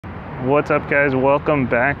What's up, guys? Welcome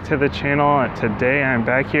back to the channel. Today I'm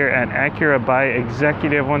back here at Acura by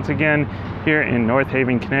Executive once again here in North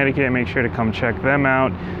Haven, Connecticut. Make sure to come check them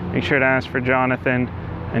out. Make sure to ask for Jonathan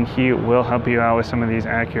and he will help you out with some of these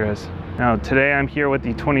Acuras. Now today I'm here with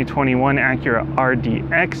the 2021 Acura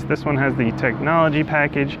RDX. This one has the technology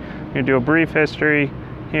package. I'm gonna do a brief history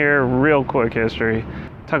here, real quick history.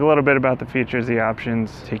 Talk a little bit about the features, the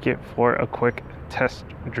options, take it for a quick test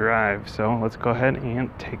drive. So let's go ahead and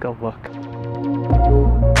take a look.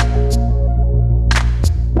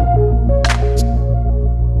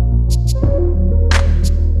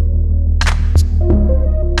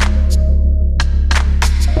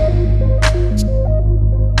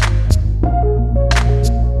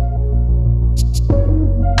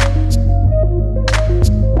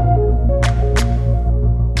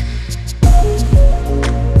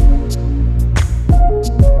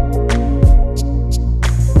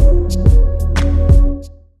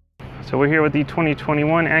 So we're here with the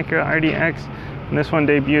 2021 Acura RDX, and this one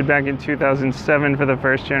debuted back in 2007 for the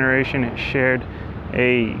first generation. It shared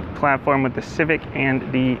a platform with the Civic and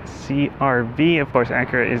the CR-V. Of course,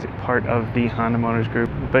 Acura is part of the Honda Motors group,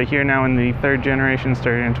 but here now in the third generation,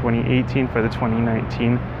 started in 2018 for the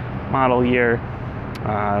 2019 model year.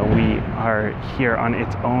 We are here on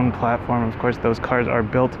its own platform. Of course, those cars are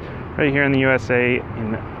built right here in the USA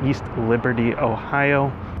in East Liberty,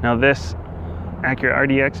 Ohio. Now this Acura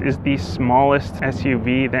RDX is the smallest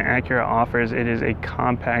SUV that Acura offers. It is a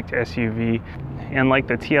compact SUV, and like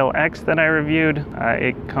the TLX that I reviewed,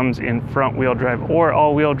 it comes in front-wheel drive or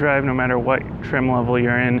all-wheel drive no matter what trim level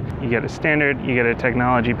you're in. You get a standard, you get a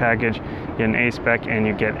technology package, you get an A-Spec, and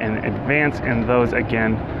you get an advance, and those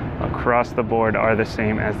again across the board are the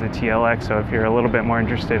same as the TLX. So if you're a little bit more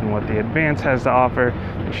interested in what the advance has to offer,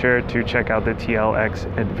 be sure to check out the TLX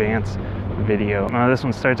advance video. This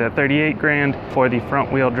one starts at 38 grand for the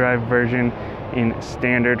front wheel drive version in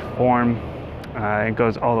standard form. It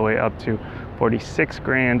goes all the way up to 46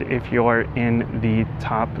 grand if you're in the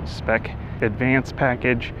top spec advanced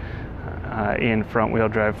package in front wheel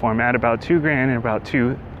drive form at about 2 grand and about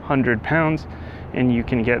 200 pounds, and you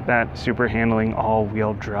can get that super handling all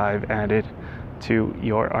wheel drive added to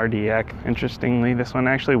your RDX. Interestingly, this one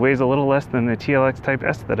actually weighs a little less than the TLX Type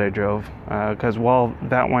S that I drove, because while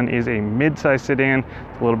that one is a mid-size sedan,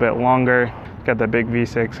 it's a little bit longer, got that big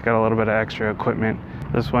V6, got a little bit of extra equipment.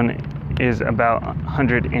 This one is about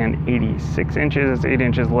 186 inches. It's 8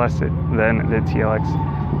 inches less than the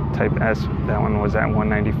TLX Type S. That one was at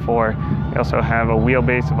 194. They also have a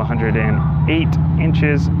wheelbase of 108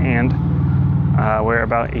 inches, and we're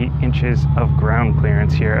about 8 inches of ground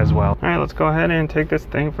clearance here as well. All right, let's go ahead and take this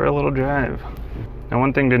thing for a little drive. Now,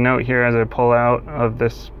 one thing to note here as I pull out of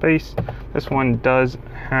this space, this one does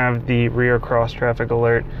have the rear cross traffic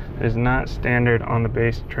alert. It is not standard on the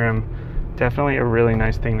base trim. Definitely a really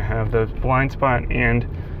nice thing to have. The blind spot and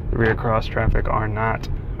the rear cross traffic are not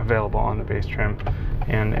available on the base trim.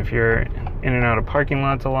 And if you're in and out of parking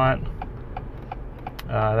lots a lot,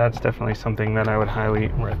 that's definitely something that I would highly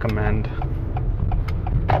recommend.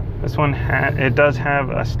 This one it does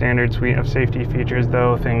have a standard suite of safety features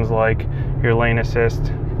though, things like your lane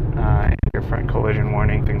assist, your front collision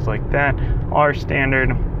warning, things like that are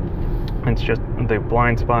standard. It's just the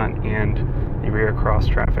blind spot and the rear cross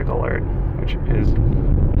traffic alert, which is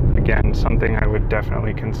again something I would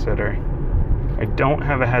definitely consider. I don't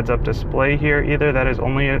have a heads-up display here either. That is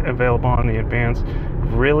only available on the Advance.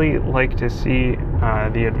 Really like to see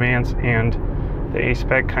the Advance and the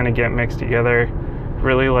A-Spec kind of get mixed together.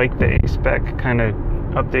 Really like the A-Spec kind of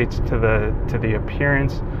updates to the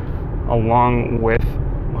appearance, along with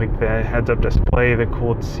like the heads-up display, the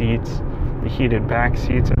cooled seats, the heated back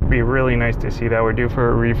seats. It'd be really nice to see that. We're due for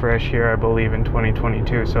a refresh here, I believe, in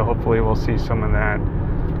 2022, so hopefully we'll see some of that.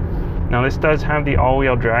 Now this does have the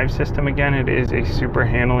all-wheel drive system again. It is a super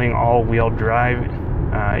handling all-wheel drive.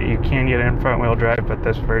 You can get it in front-wheel drive, but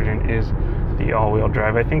this version is the all-wheel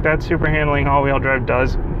drive. I think that super handling all-wheel drive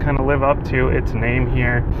does kind of live up to its name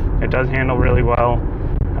here. It does handle really well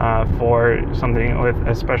for something with,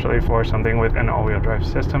 especially for something with an all-wheel drive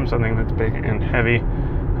system, something that's big and heavy.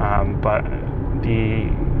 But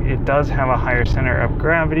it does have a higher center of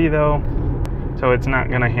gravity though, so it's not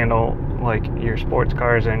going to handle like your sports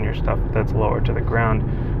cars and your stuff that's lower to the ground.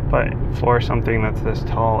 But for something that's this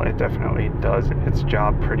tall, it definitely does its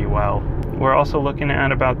job pretty well. We're also looking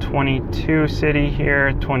at about 22 city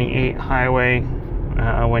here, 28 highway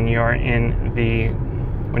when you're in the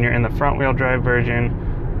front wheel drive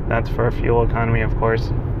version. That's for fuel economy, of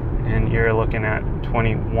course, and you're looking at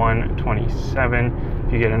 21, 27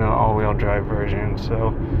 if you get into the all-wheel drive version. So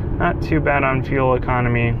not too bad on fuel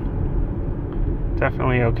economy.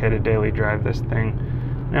 definitely okay to daily drive this thing.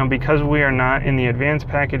 Now, because we are not in the advanced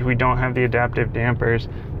package, we don't have the adaptive dampers.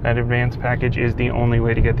 That advanced package is the only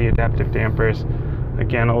way to get the adaptive dampers.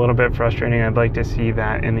 Again, a little bit frustrating. I'd like to see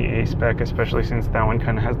that in the A-Spec, especially since that one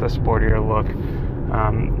kind of has the sportier look.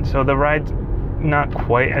 So the ride's not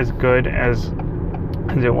quite as good as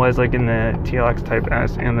it was like in the TLX Type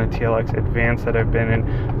S and the TLX Advance that I've been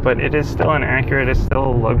in, but it is still an Acura, it is still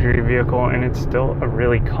a luxury vehicle, and it's still a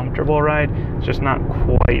really comfortable ride. It's just not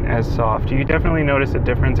quite as soft. You definitely notice a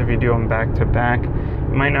difference if you do them back to back.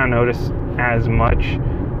 You might not notice as much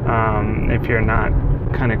if you're not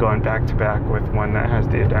kind of going back to back with one that has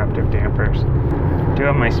the adaptive dampers. I do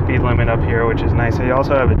have my speed limit up here, which is nice. I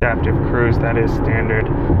also have adaptive cruise, that is standard.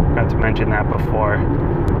 Forgot to mention that before.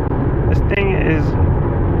 This thing is,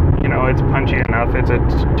 you know, it's punchy enough. It's a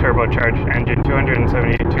turbocharged engine,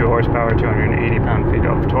 272 horsepower, 280 pound-feet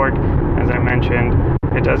of torque. As I mentioned,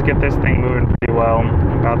 it does get this thing moving pretty well,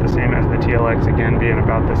 about the same as the TLX, again, being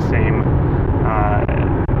about the same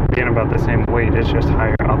weight. It's just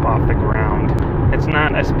higher up off the ground. It's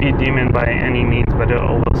not a speed demon by any means, but it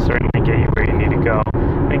will certainly get you where you need to go.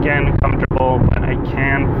 Again, comfortable, but I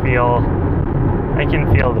can feel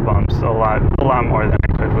the bumps a lot more than I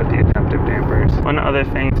could with the adaptive dampers. One other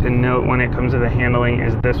thing to note when it comes to the handling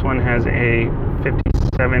is this one has a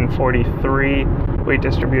 57-43 weight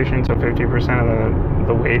distribution, so 50% of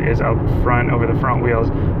the weight is out front over the front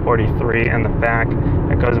wheels, 43 in the back.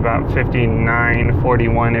 It goes about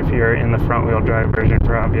 59-41 if you're in the front wheel drive version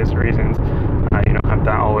for obvious reasons. You don't have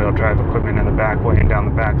that all-wheel drive equipment in the back weighing down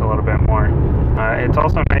the back a little bit more. It's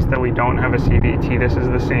also nice that we don't have a CVT. This is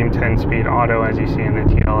the same 10-speed auto as you see in the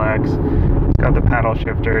TLX. It's got the paddle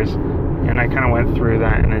shifters, and I kind of went through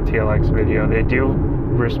that in the TLX video. They do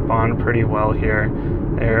respond pretty well here.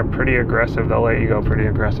 They're pretty aggressive. They'll let you go pretty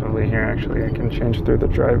aggressively here. Actually, I can change through the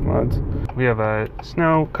drive modes. We have a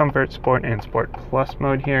Snow, Comfort, Sport, and Sport Plus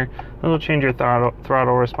mode here. It'll change your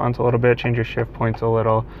throttle response a little bit, change your shift points a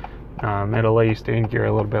little. It'll let you stay in gear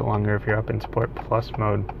a little bit longer if you're up in Sport Plus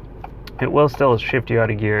mode. It will still shift you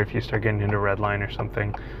out of gear if you start getting into red line or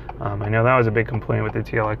something. I know that was a big complaint with the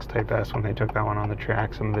TLX Type S when they took that one on the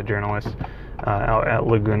track, some of the journalists out at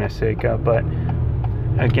Laguna Seca. But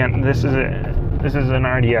again, this is an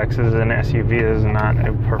RDX, this is an SUV, this is not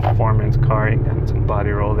a performance car. You got some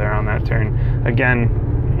body roll there on that turn. Again,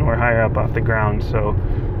 we're higher up off the ground, so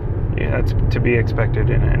yeah, that's to be expected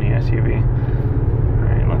in any SUV.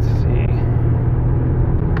 Alright, let's see.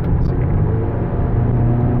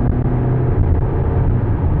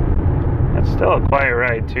 It's still a quiet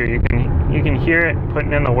ride too. You can hear it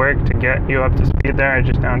putting in the work to get you up to speed there. I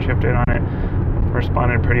just downshifted on it.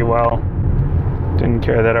 Responded pretty well. Didn't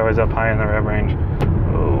care that I was up high in the rev range.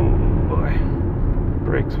 Oh boy.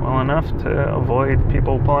 Brakes well enough to avoid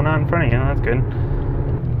people pulling out in front of you. That's good.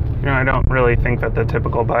 You know, I don't really think that the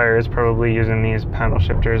typical buyer is probably using these paddle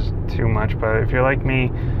shifters too much, but if you're like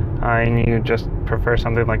me and you just prefer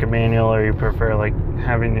something like a manual, or you prefer like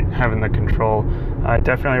having the control, it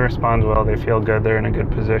definitely responds well. They feel good, they're in a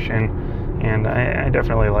good position, and I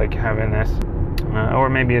definitely like having this. Or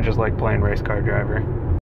maybe you just like playing race car driver.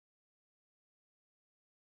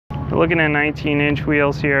 We're looking at 19-inch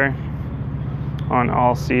wheels here on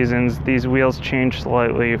all seasons. These wheels change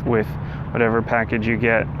slightly with whatever package you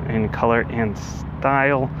get in color and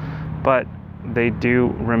style, but they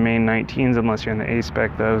do remain 19s unless you're in the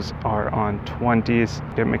A-Spec. Those are on 20s.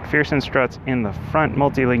 Get McPherson struts in the front,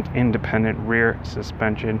 multi-link independent rear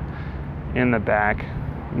suspension in the back.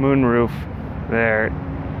 Moonroof there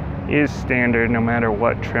is standard no matter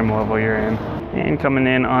what trim level you're in. And coming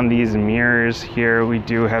in on these mirrors here, we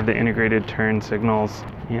do have the integrated turn signals,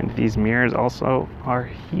 and these mirrors also are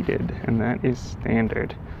heated, and that is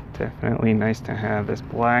standard. Definitely nice to have. This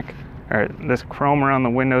black, or this chrome around the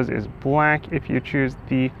windows is black if you choose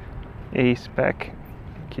the A-Spec.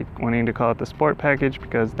 I keep wanting to call it the Sport package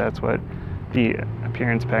because that's what the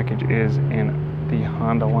appearance package is in the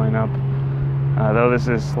Honda lineup. Though this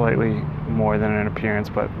is slightly more than an appearance,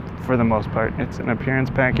 but for the most part, it's an appearance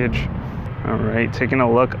package. All right, taking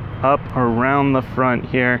a look up around the front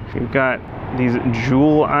here, we've got these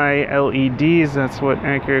jewel eye LEDs, that's what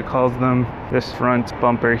Acura calls them. This front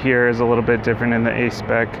bumper here is a little bit different in the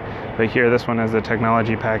A-Spec, but here this one has the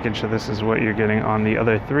technology package, so this is what you're getting on the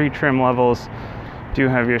other three trim levels. Do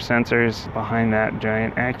have your sensors behind that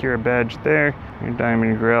giant Acura badge there, your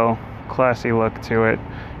diamond grille, classy look to it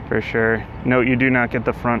for sure. Note you do not get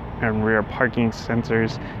the front and rear parking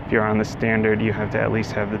sensors. If you're on the standard, you have to at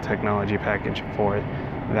least have the technology package for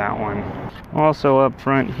that one. Also up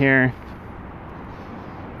front here,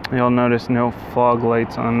 You'll notice no fog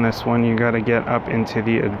lights on this one. You got to get up into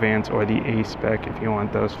the Advance or the A spec if you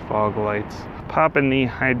want those fog lights. Popping the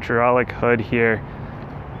hydraulic hood here,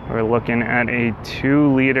 we're looking at a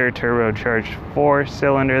 2-liter turbocharged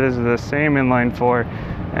 4-cylinder. This is the same inline 4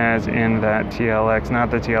 as in that TLX,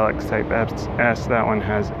 not the TLX Type S. That one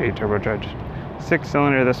has a turbocharged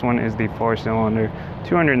 6-cylinder. This one is the 4-cylinder,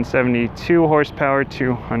 272 horsepower,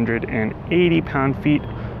 280 pound-feet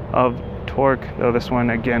of torque, though this one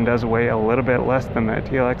again does weigh a little bit less than that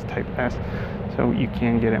TLX Type S, so you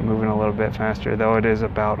can get it moving a little bit faster, though it is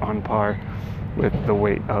about on par with the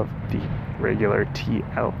weight of the regular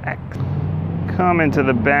TLX. Coming to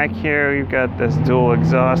the back here, we've got this dual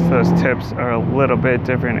exhaust. Those tips are a little bit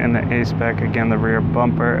different in the A spec. Again, the rear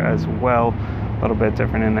bumper as well, a little bit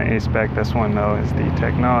different in the A spec. This one though is the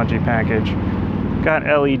technology package. Got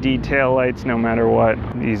LED tail lights no matter what.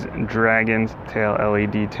 These Dragon's tail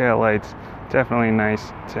LED tail lights, definitely nice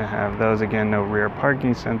to have those. Again, no rear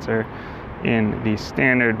parking sensor in the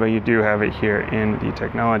standard, but you do have it here in the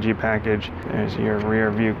technology package. There's your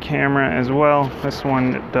rear view camera as well. This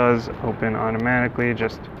one does open automatically.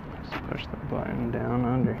 Just push the button down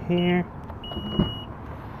under here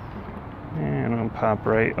and it'll pop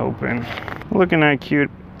right open. Looking at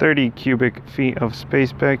cute 30 cubic feet of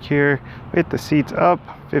space back here with the seats up,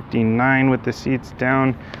 59 with the seats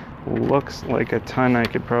down. Looks like a ton. I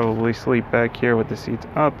could probably sleep back here with the seats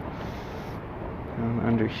up.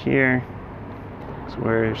 Under here is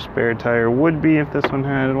where your spare tire would be if this one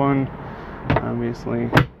had one. Obviously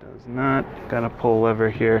does not. Got a pull lever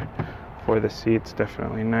here for the seats,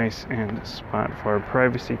 definitely nice, and a spot for a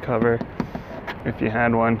privacy cover if you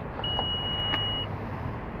had one.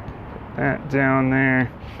 Put that down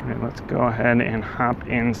there. All right, let's go ahead and hop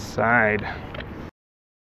inside.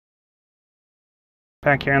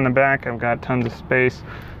 Back here in the back, I've got tons of space.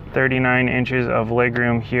 39 inches of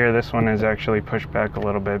legroom here. This one is actually pushed back a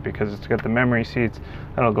little bit because it's got the memory seats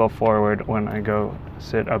that'll go forward when I go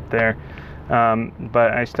sit up there.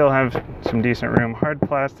 But I still have some decent room. Hard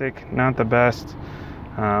plastic, not the best.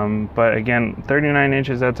 But again, 39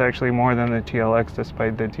 inches, that's actually more than the TLX,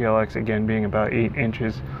 despite the TLX again being about 8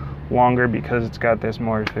 inches longer because it's got this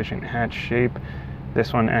more efficient hatch shape.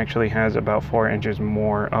 This one actually has about 4 inches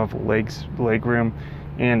more of leg room,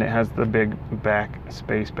 and it has the big back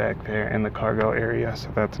space back there in the cargo area, so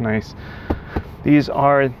that's nice. These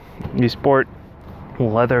are the sport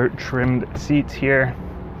leather trimmed seats here.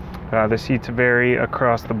 The seats vary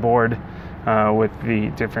across the board with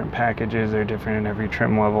the different packages. They're different in every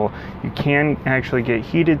trim level. You can actually get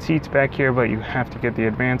heated seats back here, but you have to get the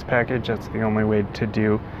advanced package. That's the only way to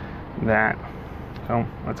do that. So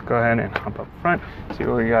let's go ahead and hop up front, see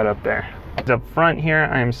what we got up there. Up front here,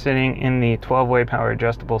 I'm sitting in the 12-way power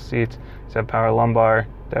adjustable seats. It's a power lumbar,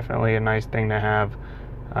 definitely a nice thing to have.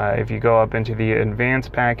 If you go up into the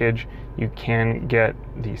advanced package, you can get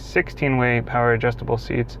the 16-way power adjustable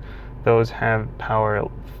seats. Those have power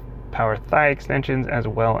thigh extensions as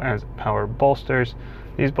well as power bolsters.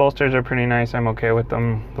 These bolsters are pretty nice. I'm okay with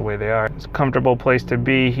them the way they are. It's a comfortable place to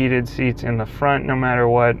be. Heated seats in the front no matter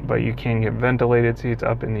what, but you can get ventilated seats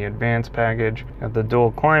up in the advanced package. Got the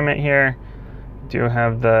dual climate here. Do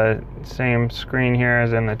have the same screen here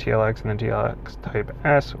as in the TLX and the TLX Type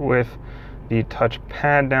S with the touch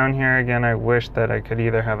pad down here. Again, I wish that I could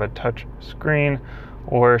either have a touch screen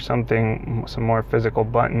or some more physical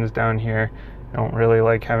buttons down here. I don't really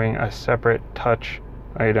like having a separate touch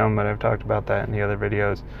item, but I've talked about that in the other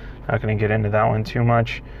videos. Not going to get into that one too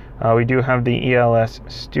much. We do have the ELS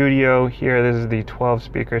Studio here. This is the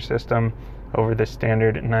 12-speaker system over the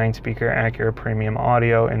standard 9-speaker Acura premium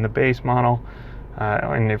audio in the base model.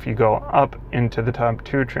 And if you go up into the top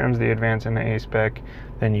two trims, the Advance and the A spec,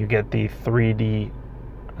 then you get the 3D.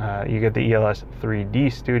 You get the ELS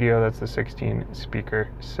 3D Studio. That's the 16-speaker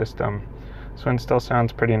system. This one still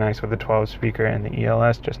sounds pretty nice with the 12-speaker and the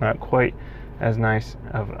ELS, just not quite as nice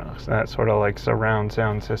of that sort of like surround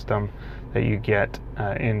sound system that you get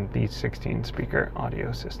in the 16-speaker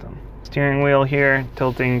audio system. Steering wheel here,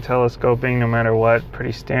 tilting, telescoping, no matter what,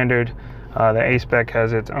 pretty standard. The A-Spec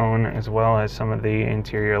has its own, as well as some of the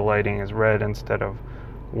interior lighting is red instead of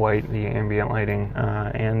white, the ambient lighting.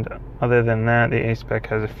 And other than that, the A-Spec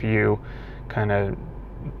has a few kind of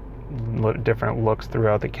different looks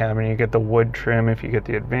throughout the cabin. You get the wood trim if you get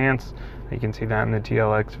the Advance. You can see that in the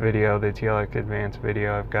TLX video, the TLX Advance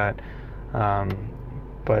video I've got.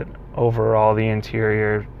 But overall, the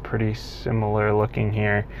interior pretty similar looking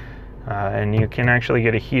here. And you can actually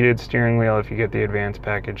get a heated steering wheel if you get the Advance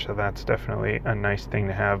package, so that's definitely a nice thing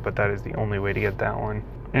to have, but that is the only way to get that one.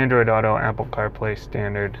 Android Auto, Apple CarPlay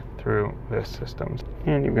standard through this system.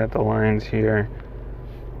 And you've got the lines here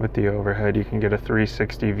with the overhead. You can get a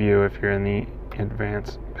 360 view if you're in the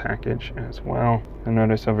advanced package as well. And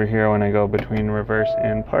notice over here when I go between reverse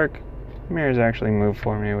and park, mirrors actually move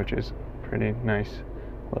for me, which is pretty nice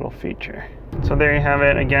little feature. So there you have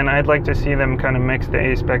it. Again, I'd like to see them kind of mix the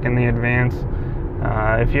A-Spec and the Advance.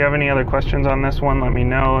 If you have any other questions on this one, let me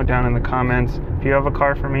know down in the comments. If you have a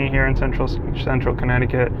car for me here in Central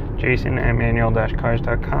Connecticut, Jason at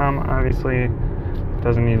manual-cars.com. Obviously, it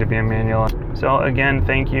doesn't need to be a manual. So again,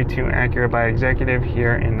 thank you to Acura by Executive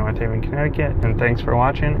here in North Haven, Connecticut, and thanks for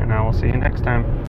watching, and I will see you next time.